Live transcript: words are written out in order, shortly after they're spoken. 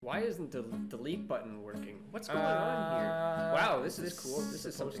Why isn't the delete button working? What's going on here? Wow, this is cool. This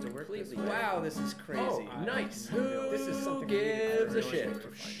is supposed something to work completely this way. different. Wow, this is crazy. Oh, nice. This is something we needed gives for a real shit?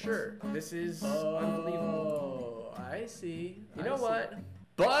 estate refinance. Sure. This is unbelievable. Oh, I see. You know what?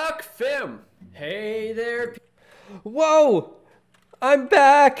 Buck Fim. Hey there. Whoa! I'm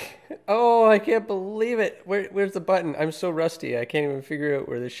back! Oh, I can't believe it. Where's the button? I'm so rusty. I can't even figure out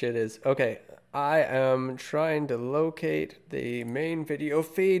where this shit is. Okay, I am trying to locate the main video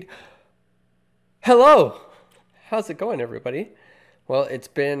feed. Hello! How's it going, everybody? Well, it's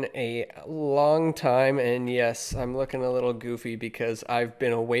been a long time, and yes, I'm looking a little goofy because I've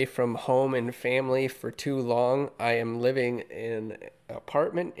been away from home and family for too long. I am living in an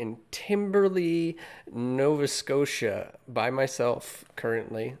apartment in Timberley, Nova Scotia by myself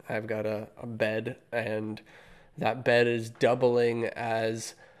currently. I've got a bed, and that bed is doubling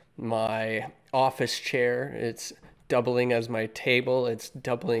as my office chair. It's doubling as my table. It's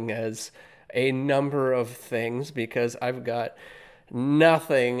doubling as a number of things because I've got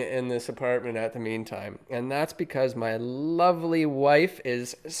nothing in this apartment at the meantime. And that's because my lovely wife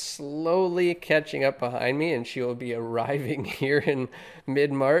is slowly catching up behind me, and she will be arriving here in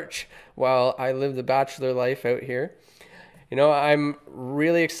mid-March while I live the bachelor life out here. You know, I'm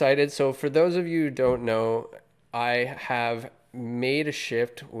really excited. So for those of you who don't know, I have made a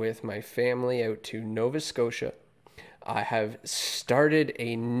shift with my family out to Nova Scotia. I have started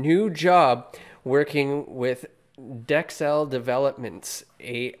a new job working with Dexel Developments,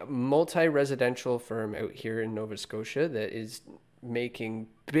 a multi-residential firm out here in Nova Scotia that is making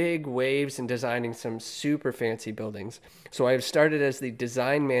big waves and designing some super fancy buildings. So I've started as the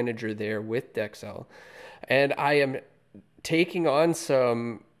design manager there with Dexel, and I am taking on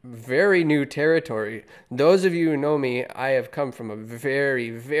some very new territory. Those of you who know me, I have come from a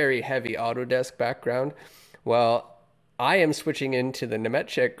very, very heavy Autodesk background. Well, I am switching into the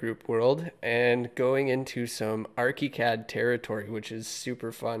Nemetschek Group world and going into some ArchiCAD territory, which is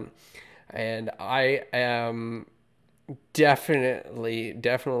super fun. And I am definitely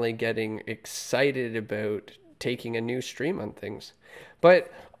getting excited about taking a new stream on things.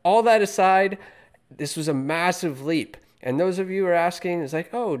 But all that aside, this was a massive leap. And those of you who are asking, is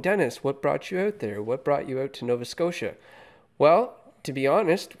like, oh, Dennis, what brought you out there? What brought you out to Nova Scotia? Well, to be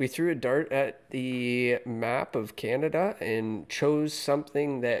honest, we threw a dart at the map of Canada and chose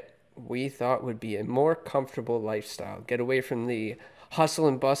something that we thought would be a more comfortable lifestyle. Get away from the hustle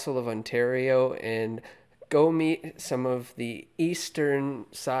and bustle of Ontario and go meet some of the eastern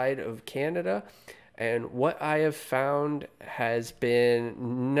side of Canada. And what I have found has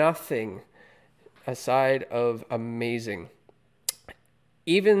been nothing aside of amazing.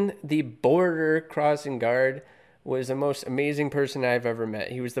 Even the border crossing guard was the most amazing person I've ever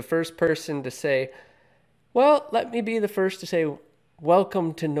met. He was the first person to say, well, let me be the first to say,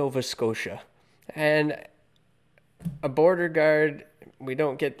 welcome to Nova Scotia. And a border guard, we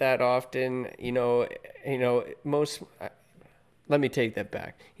don't get that often, let me take that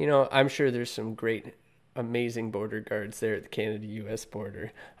back. I'm sure there's some great, amazing border guards there at the Canada-US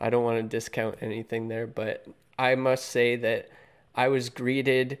border. I don't want to discount anything there, but I must say that I was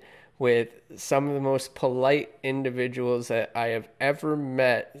greeted with some of the most polite individuals that I have ever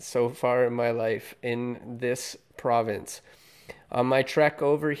met so far in my life in this province. On my trek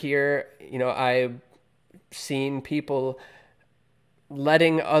over here, I've seen people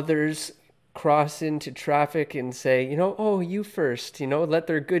letting others cross into traffic and say, oh, you first, let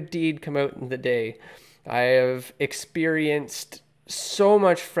their good deed come out in the day. I have experienced so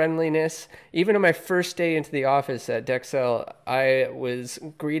much friendliness. Even on my first day into the office at Dexel, I was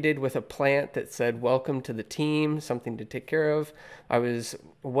greeted with a plant that said, welcome to the team, something to take care of. I was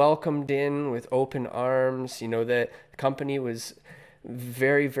welcomed in with open arms. The company was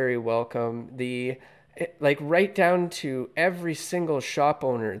very, very welcome. Right down to every single shop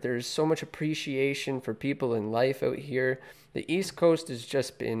owner, there's so much appreciation for people in life out here. The East Coast has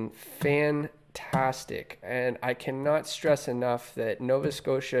just been fantastic, and I cannot stress enough that Nova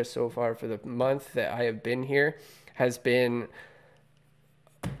Scotia so far for the month that I have been here has been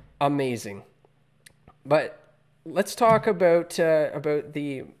amazing. But let's talk about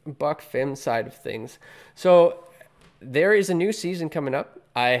the Buck Fim side of things. So there is a new season coming up.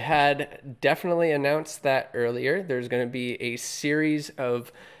 I had definitely announced that earlier. There's going to be a series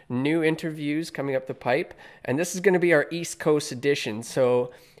of new interviews coming up the pipe, and this is going to be our East Coast edition.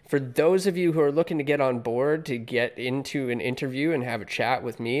 So for those of you who are looking to get on board to get into an interview and have a chat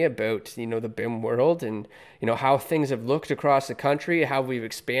with me about, the BIM world and, how things have looked across the country, how we've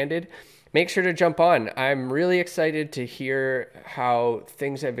expanded, make sure to jump on. I'm really excited to hear how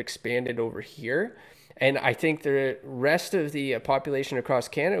things have expanded over here And I think the rest of the population across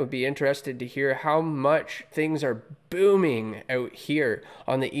Canada would be interested to hear how much things are booming out here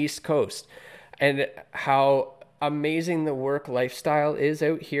on the East Coast and how amazing the work lifestyle is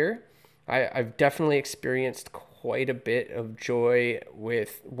out here. I've definitely experienced quite a bit of joy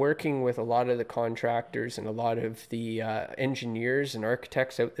with working with a lot of the contractors and a lot of the engineers and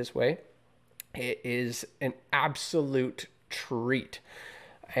architects out this way. It is an absolute treat.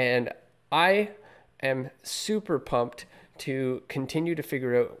 And I am super pumped to continue to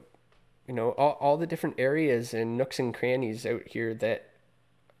figure out, all the different areas and nooks and crannies out here that,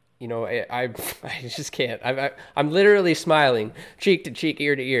 I just can't. I'm literally smiling cheek to cheek,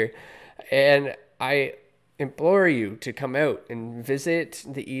 ear to ear. And I implore you to come out and visit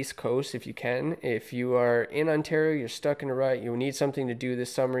the East Coast if you can. If you are in Ontario, you're stuck in a rut, you need something to do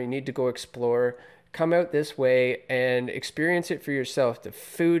this summer, you need to go explore, come out this way and experience it for yourself. The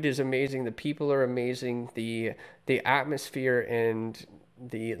food is amazing, the people are amazing, the atmosphere and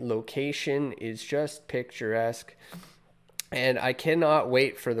the location is just picturesque. And I cannot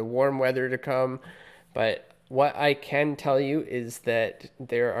wait for the warm weather to come. But what I can tell you is that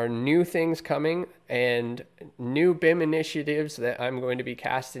there are new things coming and new BIM initiatives that I'm going to be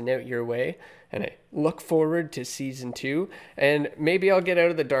casting out your way. And I look forward to season 2. And maybe I'll get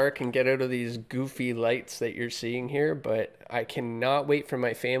out of the dark and get out of these goofy lights that you're seeing here. But I cannot wait for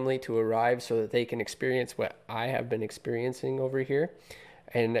my family to arrive so that they can experience what I have been experiencing over here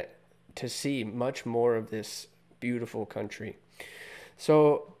and to see much more of this beautiful country.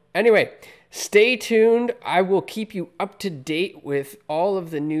 So anyway, stay tuned. I will keep you up to date with all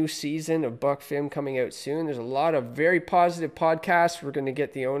of the new season of Buck Fim coming out soon. There's a lot of very positive podcasts. We're going to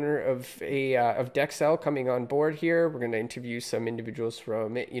get the owner of Dexcel coming on board here. We're going to interview some individuals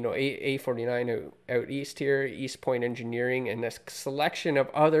from A49 out east here, East Point Engineering, and a selection of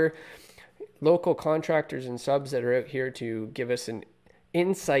other local contractors and subs that are out here to give us an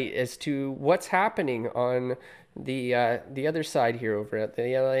insight as to what's happening on the other side here over at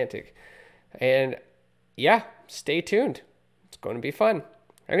the Atlantic. And yeah, stay tuned. It's going to be fun.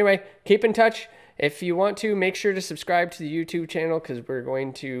 Anyway, keep in touch. If you want to, make sure to subscribe to the YouTube channel because we're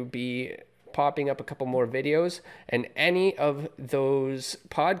going to be popping up a couple more videos. And any of those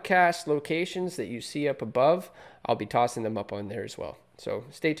podcast locations that you see up above, I'll be tossing them up on there as well. So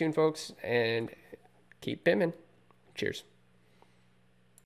stay tuned, folks, and keep BIMing. Cheers.